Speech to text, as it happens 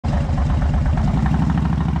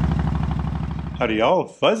Howdy y'all,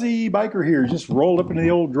 Fuzzy Biker here. Just rolled up into the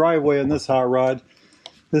old driveway on this hot rod.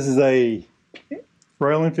 This is a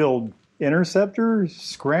Royal Enfield Interceptor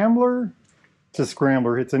Scrambler. It's a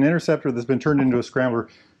Scrambler. It's an Interceptor that's been turned into a Scrambler.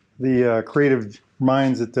 The creative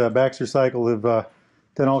minds at Baxter Cycle have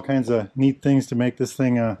done all kinds of neat things to make this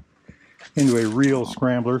thing into a real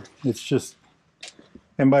Scrambler. It's just,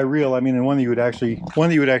 and by real I mean one that you would actually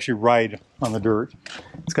ride on the dirt.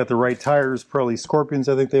 It's got the right tires, probably Scorpions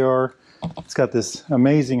I think they are. It's got this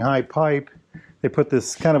amazing high pipe. They put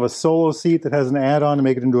this kind of a solo seat that has an add-on to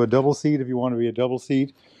make it into a double seat if you want to be a double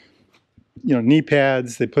seat. You know, knee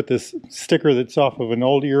pads. They put this sticker that's off of an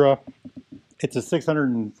old era. It's a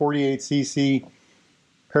 648cc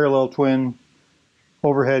parallel twin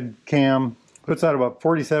overhead cam. Puts out about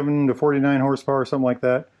 47 to 49 horsepower, something like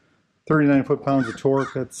that. 39 foot-pounds of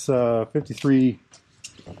torque. That's 53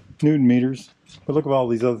 Newton meters. But look at all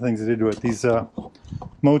these other things they did to it. These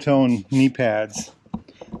Motone knee pads.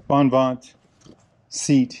 Bon Vent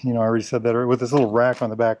seat. You know, I already said that. With this little rack on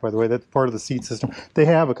the back, by the way. That's part of the seat system. They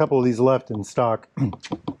have a couple of these left in stock.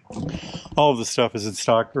 All of the stuff is in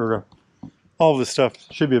stock. Or all of this stuff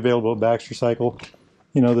should be available at Baxter Cycle.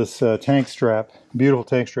 You know, this tank strap. Beautiful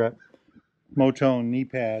tank strap. Motone knee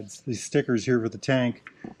pads. These stickers here for the tank.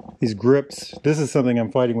 These grips. This is something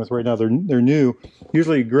I'm fighting with right now. They're new.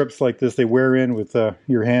 Usually grips like this, they wear in with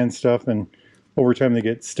your hand stuff, and over time they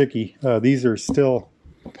get sticky. These are still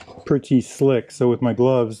pretty slick. So with my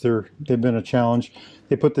gloves, they've been a challenge.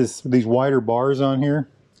 They put these wider bars on here,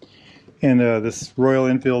 and this Royal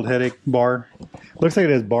Enfield headache bar. Looks like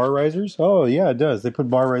it has bar risers. Oh yeah, it does. They put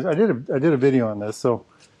bar risers. I did a video on this, so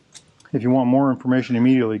if you want more information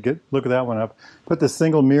immediately, look at that one up. Put the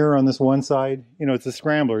single mirror on this one side. You know, it's a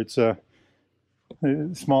Scrambler. It's a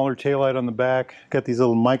smaller taillight on the back. Got these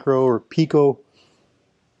little micro or pico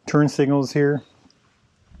turn signals here.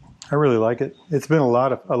 I really like it. It's been a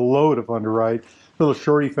load of fun to ride. Little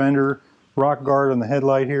shorty fender, rock guard on the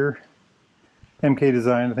headlight here. MK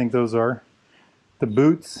design, I think those are. The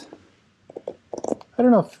boots. I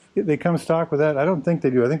don't know if they come stock with that. I don't think they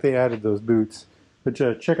do. I think they added those boots. But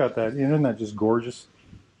check out that. Isn't that just gorgeous?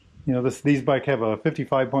 You know, these bikes have a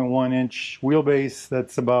 55.1 inch wheelbase.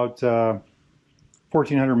 That's about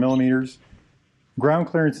 1,400 millimeters. Ground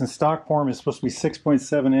clearance in stock form is supposed to be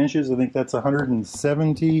 6.7 inches. I think that's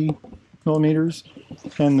 170 millimeters.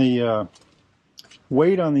 And the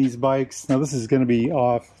weight on these bikes, now this is going to be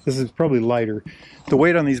off. This is probably lighter. The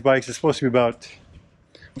weight on these bikes is supposed to be about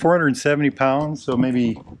 470 pounds, so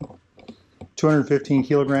maybe 215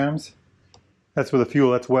 kilograms. That's with the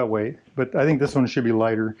fuel, that's wet weight. But I think this one should be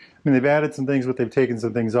lighter. I mean, they've added some things, but they've taken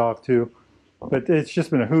some things off too. But it's just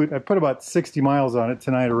been a hoot. I put about 60 miles on it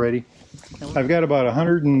tonight already. I've got about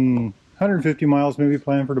 150 miles maybe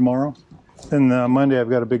planned for tomorrow. And Monday I've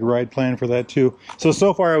got a big ride planned for that too.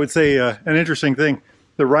 So far I would say an interesting thing.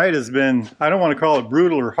 The ride has been, I don't want to call it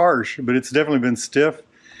brutal or harsh, but it's definitely been stiff.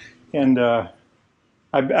 And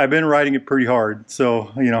I've been riding it pretty hard. So,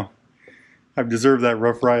 you know, I've deserved that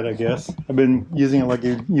rough ride, I guess. I've been using it like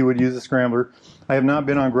you would use a Scrambler. I have not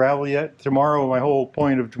been on gravel yet. Tomorrow, my whole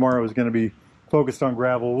point of tomorrow is going to be focused on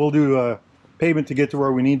gravel. We'll do pavement to get to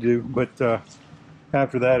where we need to, but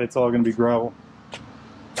after that, it's all going to be gravel.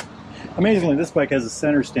 Amazingly, this bike has a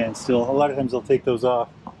center stand still. A lot of times I'll take those off.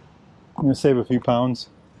 I'm going to save a few pounds.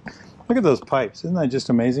 Look at those pipes. Isn't that just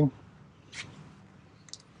amazing?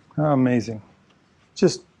 Amazing.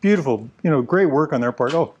 Just beautiful. You know, great work on their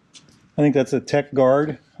part. Oh, I think that's a tech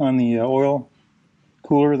guard on the oil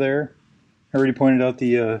cooler there. I already pointed out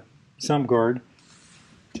the sump guard.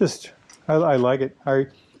 Just, I like it.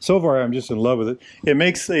 So far, I'm just in love with it. It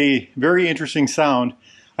makes a very interesting sound.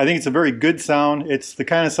 I think it's a very good sound. It's the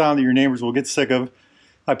kind of sound that your neighbors will get sick of.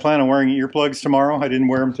 I plan on wearing earplugs tomorrow. I didn't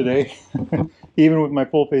wear them today. Even with my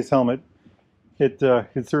full face helmet, it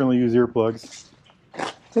could certainly use earplugs.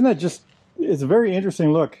 Isn't that just, it's a very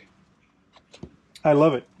interesting look. I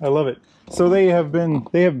love it. I love it. So they have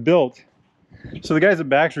built, so the guys at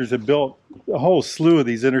Baxter's have built a whole slew of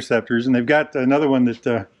these Interceptors, and they've got another one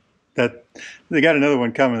that they got another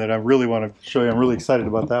one coming that I really want to show you. I'm really excited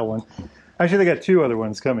about that one. Actually, they got two other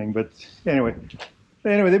ones coming, but anyway,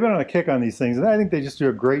 they've been on a kick on these things, and I think they just do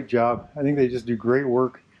a great job. I think they just do great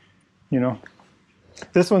work, you know.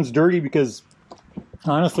 This one's dirty because,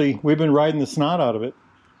 honestly, we've been riding the snot out of it.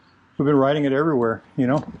 We've been riding it everywhere, you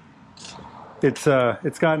know. It's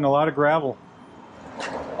gotten a lot of gravel.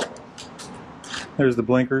 There's the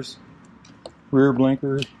blinkers, rear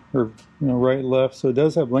blinkers, or you know, right, left. So it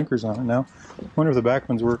does have blinkers on it now. Wonder if the back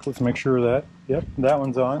ones work. Let's make sure of that. Yep, that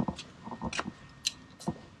one's on.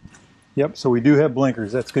 Yep, so we do have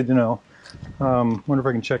blinkers. That's good to know. Wonder if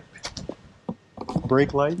I can check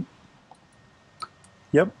brake light.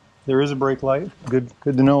 Yep, there is a brake light. Good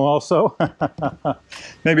to know also.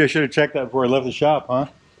 Maybe I should have checked that before I left the shop, huh?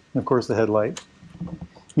 And of course the headlight.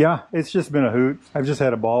 Yeah, it's just been a hoot. I've just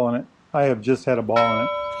had a ball in it. I have just had a ball in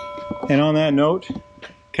it. And on that note,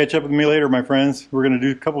 catch up with me later, my friends. We're going to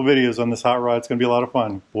do a couple videos on this hot rod. It's going to be a lot of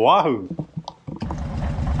fun. Wahoo!